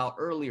talked about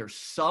earlier,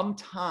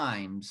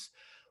 sometimes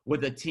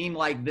with a team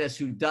like this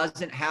who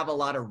doesn't have a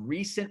lot of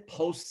recent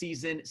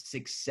postseason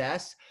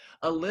success,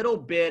 a little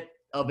bit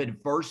of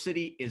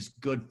adversity is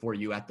good for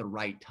you at the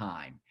right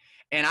time.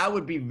 And I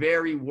would be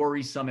very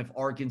worrisome if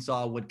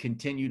Arkansas would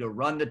continue to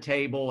run the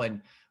table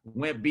and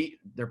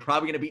they're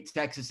probably going to beat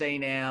Texas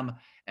A&M,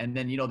 and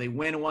then, they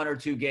win 1 or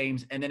 2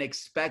 games and then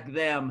expect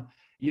them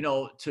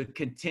to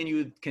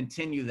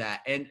continue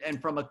that.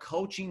 And from a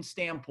coaching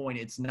standpoint,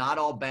 it's not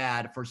all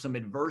bad for some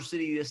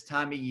adversity this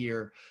time of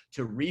year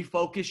to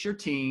refocus your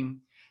team,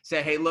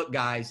 say, hey, look,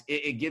 guys,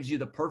 it gives you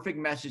the perfect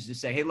message to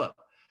say, hey, look,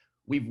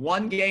 we've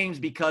won games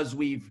because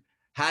we've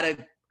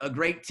had a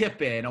great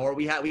tip in, or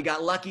we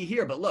got lucky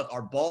here. But look,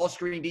 our ball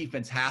screen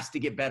defense has to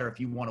get better if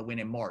you want to win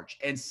in March.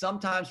 And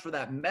sometimes for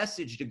that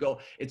message to go,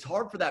 it's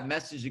hard for that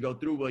message to go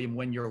through, William,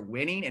 when you're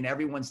winning and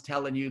everyone's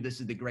telling you this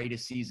is the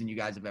greatest season you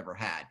guys have ever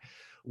had.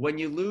 When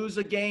you lose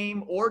a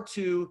game or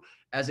two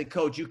as a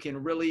coach, you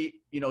can really,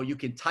 you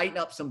can tighten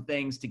up some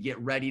things to get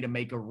ready to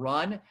make a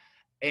run.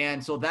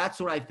 And so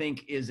that's what I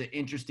think is an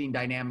interesting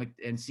dynamic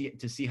and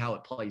see how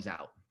it plays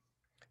out.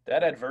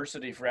 That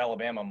adversity for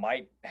Alabama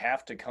might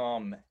have to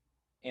come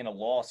in a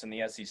loss in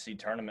the SEC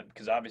tournament,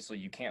 because obviously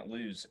you can't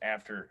lose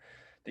after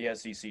the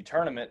SEC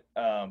tournament.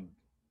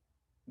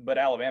 But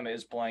Alabama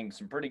is playing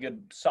some pretty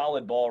good,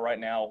 solid ball right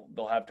now.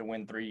 They'll have to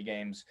win 3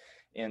 games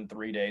in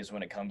 3 days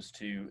when it comes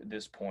to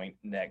this point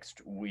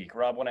next week.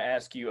 Rob, I want to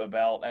ask you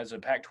about, as a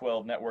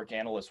Pac-12 network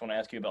analyst, I want to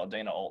ask you about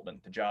Dana Altman,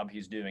 the job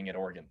he's doing at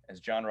Oregon. As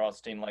John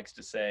Rothstein likes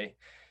to say,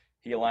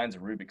 he aligns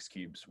Rubik's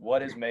Cubes.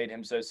 What has made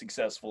him so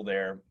successful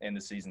there in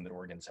the season that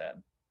Oregon's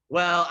had?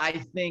 Well, I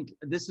think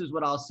this is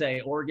what I'll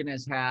say. Oregon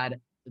has had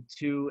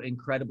 2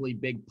 incredibly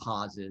big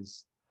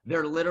pauses.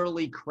 They're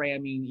literally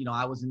cramming,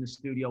 I was in the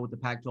studio with the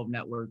Pac-12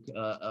 network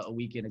a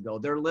weekend ago.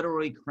 They're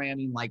literally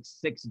cramming like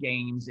 6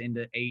 games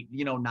into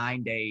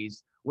 9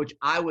 days, which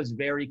I was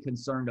very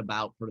concerned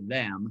about for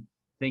them,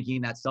 thinking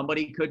that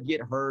somebody could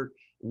get hurt.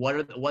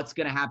 What's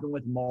going to happen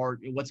with March?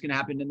 What's going to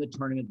happen in the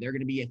tournament? They're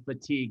going to be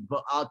fatigued.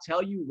 But I'll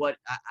tell you what,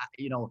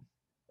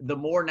 the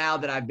more now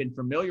that I've been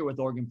familiar with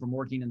Oregon from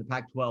working in the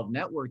Pac-12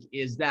 network,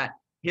 is that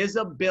his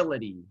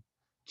ability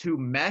to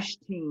mesh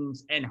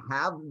teams and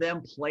have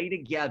them play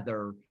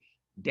together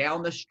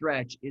down the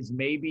stretch is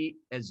maybe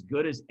as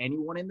good as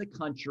anyone in the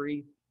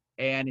country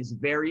and is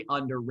very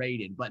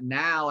underrated. But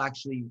now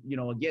actually,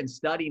 again,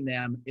 studying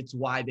them, it's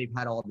why they've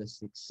had all this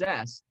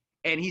success.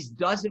 And he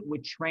does it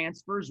with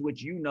transfers,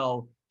 which,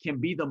 can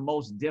be the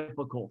most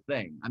difficult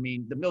thing. I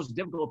mean, the most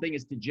difficult thing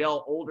is to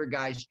gel older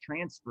guys'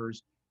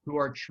 transfers who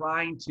are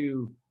trying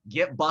to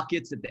get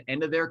buckets at the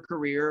end of their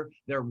career.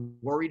 They're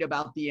worried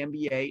about the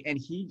NBA. And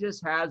he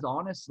just has,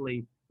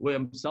 honestly,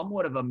 with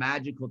somewhat of a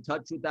magical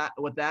touch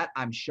with that.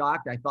 I'm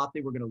shocked. I thought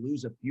they were going to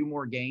lose a few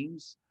more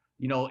games,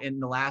 in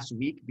the last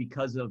week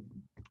because of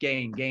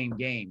game.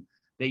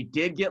 They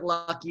did get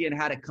lucky and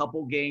had a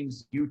couple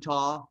games.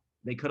 Utah,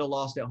 they could have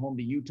lost at home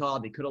to Utah.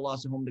 They could have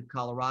lost at home to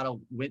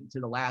Colorado, went to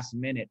the last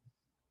minute.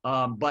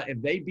 But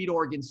if they beat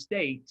Oregon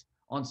State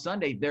on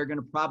Sunday, they're going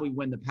to probably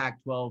win the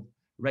Pac-12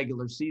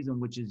 regular season,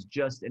 which is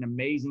just an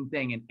amazing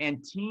thing.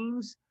 And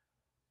teams,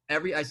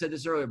 I said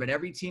this earlier, but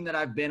every team that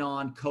I've been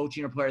on,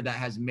 coaching a player that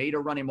has made a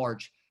run in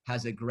March,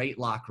 has a great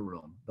locker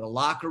room. The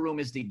locker room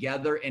is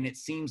together, and it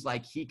seems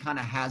like he kind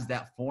of has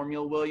that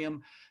formula,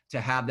 William,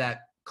 to have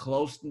that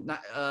close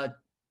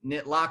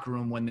knit locker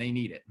room when they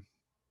need it.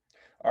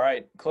 All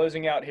right,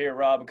 closing out here,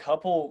 Rob, a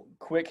couple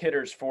quick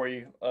hitters for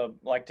you.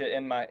 Like to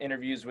end my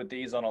interviews with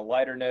these on a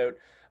lighter note.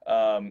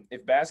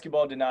 If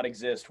basketball did not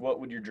exist, what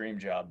would your dream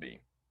job be?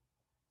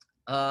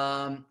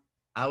 I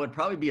would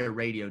probably be a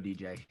radio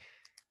DJ.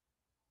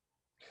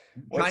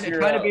 What's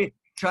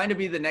Trying to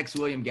be the next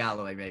William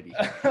Gallo-Way, maybe.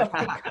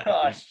 Oh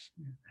gosh,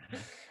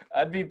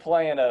 I'd be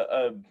playing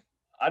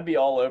I'd be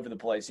all over the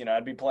place. You know,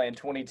 I'd be playing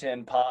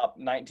 2010 pop,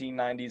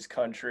 1990s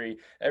country.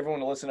 Everyone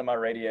would listen to my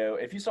radio.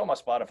 If you saw my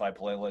Spotify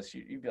playlist,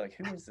 you'd be like,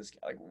 "Who is this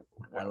guy?" Like,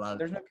 I love it.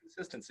 There's no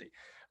consistency.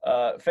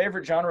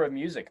 Favorite genre of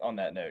music on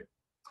that note?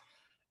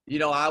 You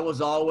know, I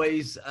was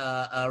always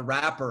a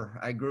rapper.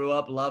 I grew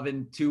up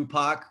loving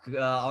Tupac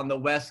on the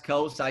West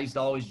Coast. I used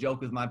to always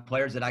joke with my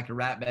players that I could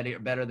rap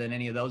better than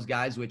any of those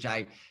guys, which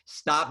I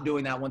stopped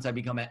doing that once I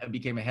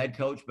became a head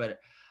coach. But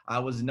I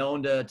was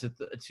known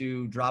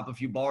to drop a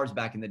few bars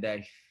back in the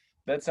day.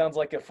 That sounds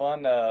like a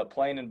fun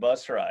plane and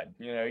bus ride.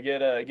 You know,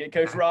 get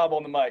Coach Rob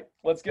on the mic.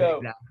 Let's go.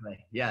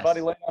 Exactly. Yes.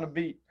 Body lay on a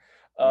beat.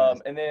 Yes.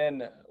 And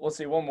then let's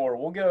see one more.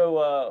 We'll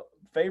go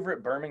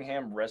favorite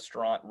Birmingham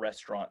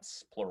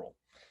restaurants plural.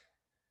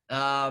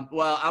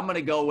 Well, I'm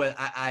gonna go with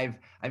I've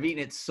eaten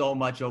it so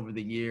much over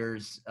the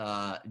years.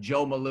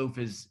 Joe Maloof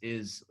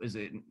is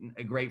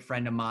a great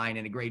friend of mine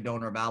and a great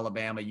donor of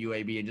Alabama,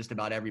 UAB, and just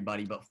about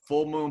everybody. But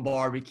Full Moon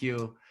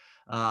Barbecue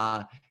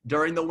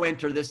during the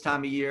winter, this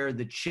time of year,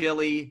 the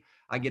chili.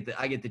 I get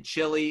the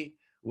chili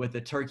with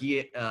the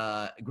turkey,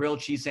 grilled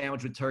cheese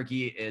sandwich with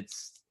turkey.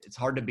 It's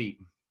hard to beat.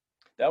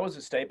 That was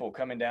a staple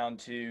coming down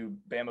to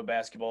Bama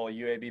basketball,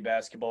 UAB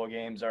basketball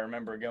games. I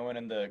remember going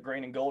in the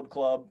Green and Gold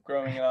Club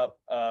growing up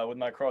with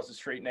my across the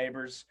street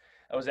neighbors.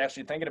 I was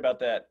actually thinking about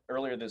that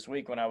earlier this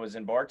week when I was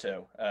in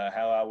Bartow,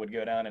 how I would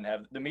go down and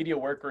have the media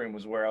workroom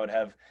was where I would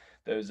have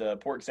those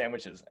pork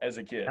sandwiches as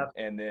a kid. Yep.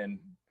 And then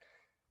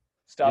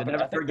stop. You'll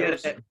never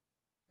forget it.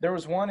 There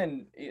was one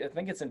I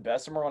think it's in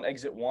Bessemer on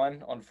exit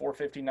 1 on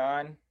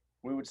 459.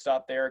 We would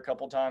stop there a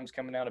couple times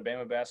coming down to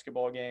Bama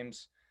basketball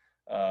games.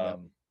 Yep.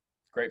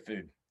 Great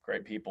food,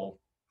 great people.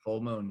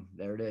 Full Moon.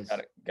 There it is.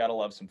 Gotta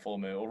love some Full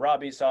Moon. Well,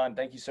 Rob Ehsan,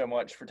 thank you so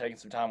much for taking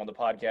some time on the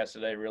podcast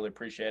today. Really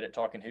appreciate it.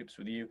 Talking hoops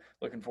with you.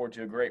 Looking forward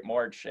to a great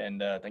March,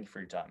 and thank you for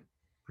your time.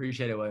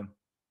 Appreciate it, William.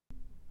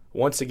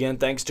 Once again,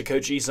 thanks to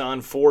Coach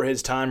Ehsan for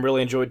his time.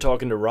 Really enjoyed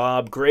talking to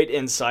Rob. Great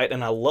insight,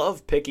 and I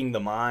love picking the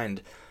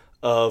mind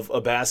of a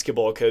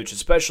basketball coach,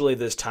 especially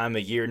this time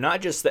of year.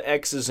 Not just the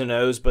X's and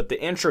O's, but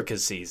the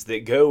intricacies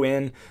that go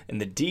in and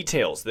the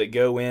details that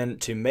go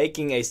into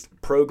making a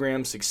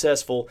program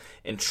successful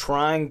and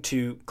trying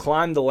to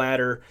climb the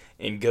ladder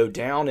and go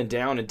down and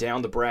down and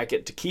down the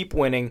bracket to keep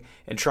winning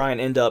and try and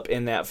end up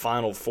in that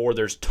Final Four.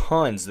 There's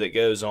tons that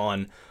goes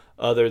on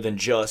other than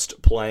just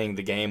playing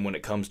the game when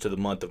it comes to the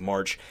month of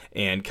March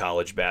and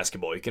college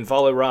basketball. You can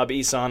follow Rob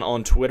Ehsan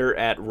on Twitter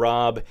at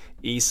Rob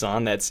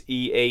Ehsan. That's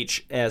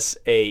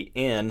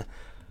EHSAN.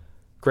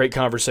 Great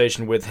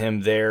conversation with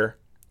him there.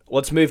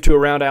 Let's move to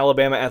Around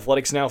Alabama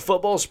Athletics now.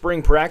 Football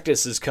spring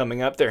practice is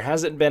coming up. There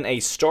hasn't been a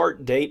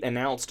start date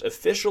announced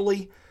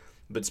officially,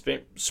 but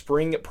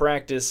spring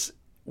practice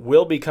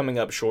will be coming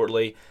up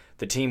shortly.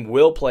 The team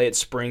will play its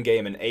spring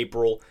game in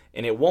April,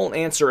 and it won't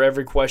answer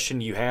every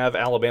question you have.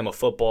 Alabama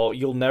football,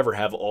 you'll never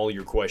have all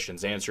your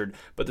questions answered,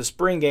 but the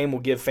spring game will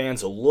give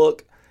fans a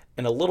look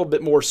and a little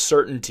bit more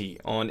certainty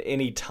on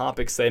any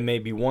topics they may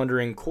be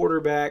wondering.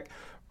 Quarterback,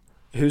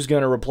 who's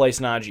going to replace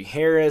Najee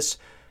Harris,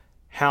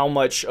 how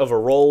much of a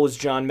role is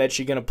John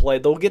Mechie going to play?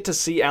 They'll get to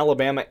see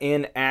Alabama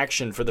in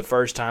action for the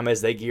first time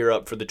as they gear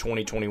up for the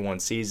 2021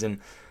 season.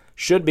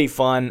 Should be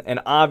fun, and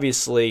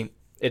obviously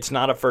it's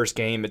not a first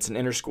game. It's an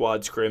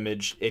inter-squad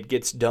scrimmage. It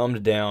gets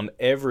dumbed down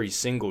every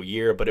single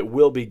year, but it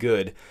will be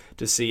good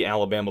to see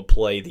Alabama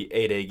play the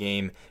 8A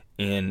game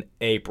in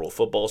April.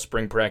 Football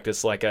spring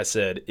practice, like I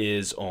said,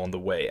 is on the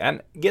way.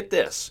 And get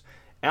this,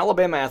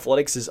 Alabama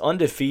athletics is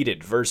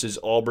undefeated versus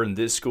Auburn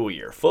this school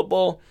year.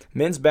 Football,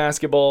 men's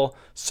basketball,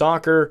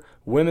 soccer,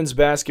 women's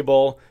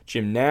basketball,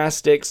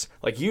 gymnastics,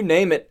 like you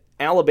name it,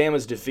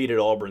 Alabama's defeated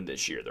Auburn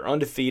this year. They're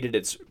undefeated.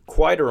 It's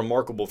quite a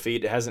remarkable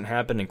feat. It hasn't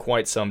happened in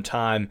quite some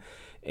time.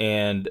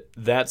 And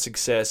that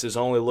success is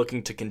only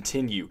looking to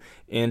continue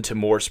into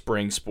more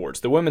spring sports.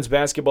 The women's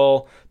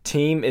basketball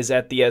team is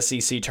at the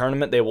SEC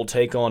tournament. They will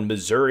take on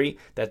Missouri.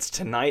 That's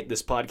tonight.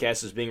 This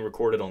podcast is being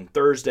recorded on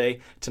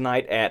Thursday.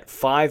 Tonight at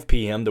 5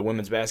 p.m., the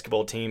women's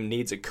basketball team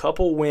needs a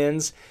couple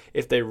wins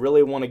if they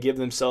really want to give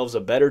themselves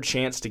a better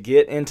chance to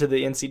get into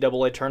the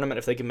NCAA tournament.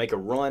 If they can make a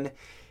run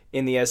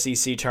in the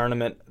SEC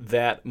tournament,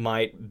 that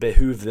might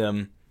behoove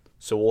them.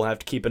 So we'll have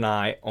to keep an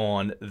eye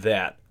on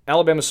that.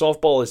 Alabama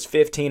softball is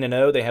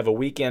 15-0. They have a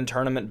weekend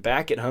tournament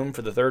back at home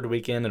for the third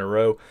weekend in a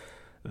row.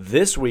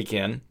 This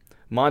weekend,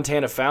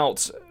 Montana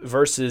Fouts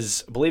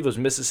versus, I believe it was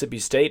Mississippi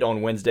State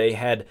on Wednesday,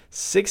 had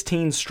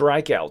 16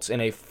 strikeouts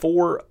in a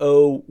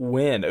 4-0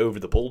 win over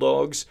the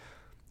Bulldogs.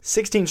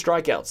 16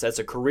 strikeouts. That's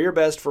a career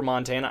best for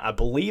Montana. I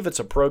believe it's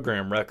a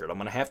program record. I'm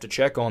going to have to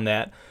check on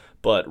that.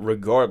 But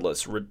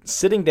regardless,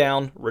 sitting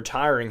down,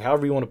 retiring,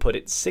 however you want to put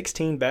it,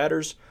 16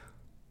 batters,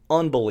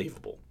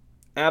 unbelievable.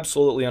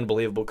 Absolutely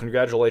unbelievable.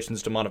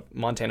 Congratulations to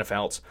Montana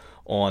Fouts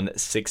on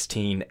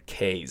 16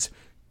 Ks.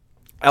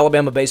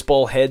 Alabama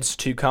baseball heads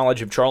to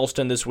College of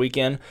Charleston this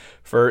weekend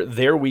for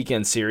their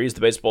weekend series.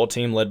 The baseball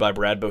team, led by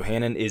Brad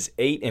Bohannon, is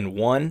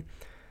 8-1.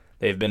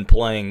 They've been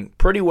playing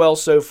pretty well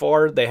so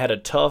far. They had a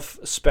tough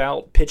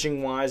spout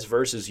pitching-wise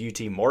versus UT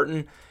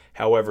Martin.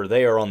 However,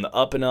 they are on the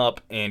up and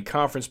up, and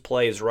conference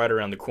play is right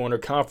around the corner.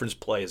 Conference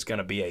play is going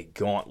to be a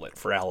gauntlet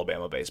for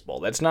Alabama baseball.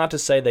 That's not to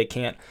say they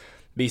can't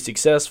be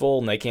successful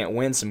and they can't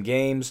win some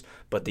games,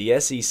 but the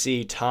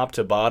SEC top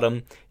to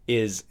bottom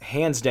is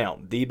hands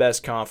down the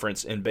best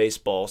conference in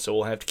baseball, so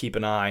we'll have to keep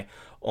an eye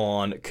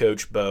on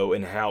Coach Bo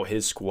and how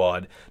his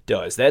squad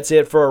does. That's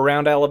it for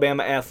Around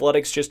Alabama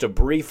Athletics. Just a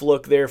brief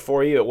look there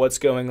for you at what's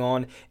going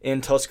on in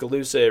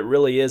Tuscaloosa. It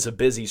really is a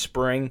busy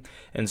spring,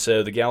 and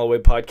so the Gallo-Way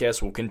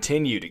podcast will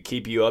continue to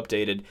keep you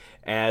updated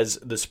as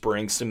the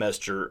spring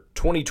semester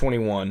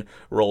 2021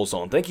 rolls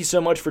on. Thank you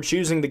so much for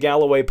choosing the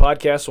Gallo-Way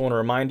podcast. I want to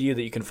remind you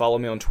that you can follow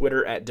me on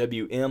Twitter at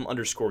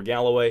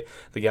WM_Galloway.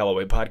 The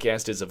Gallo-Way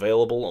podcast is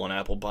available on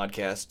Apple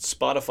Podcasts,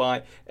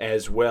 Spotify,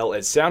 as well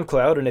as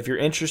SoundCloud. And if you're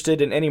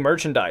interested in any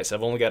merchandise,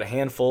 I've only got a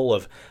handful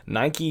of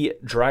Nike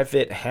Dry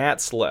Fit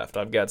hats left.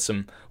 I've got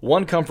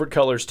one Comfort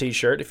Colors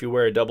t-shirt. If you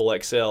wear a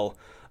XXL,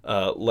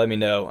 let me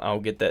know. I'll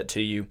get that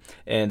to you.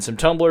 And some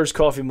tumblers,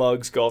 coffee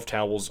mugs, golf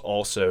towels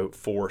also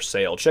for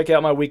sale. Check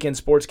out my weekend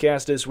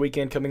sportscast this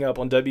weekend coming up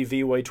on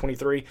WVOA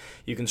 23.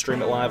 You can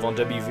stream it live on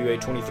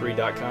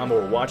WVOA23.com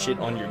or watch it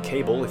on your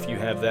cable if you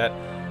have that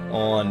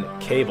on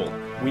cable.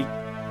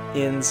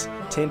 Weekends,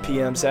 10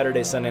 p.m.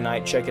 Saturday, Sunday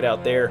night. Check it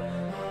out there.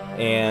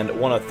 And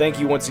want to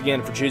thank you once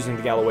again for choosing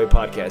the Gallo-Way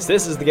podcast.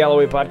 This is the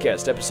Gallo-Way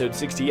podcast, episode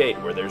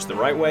 68, where there's the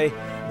right way,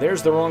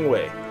 there's the wrong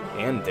way,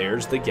 and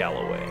there's the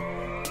Gallo-Way.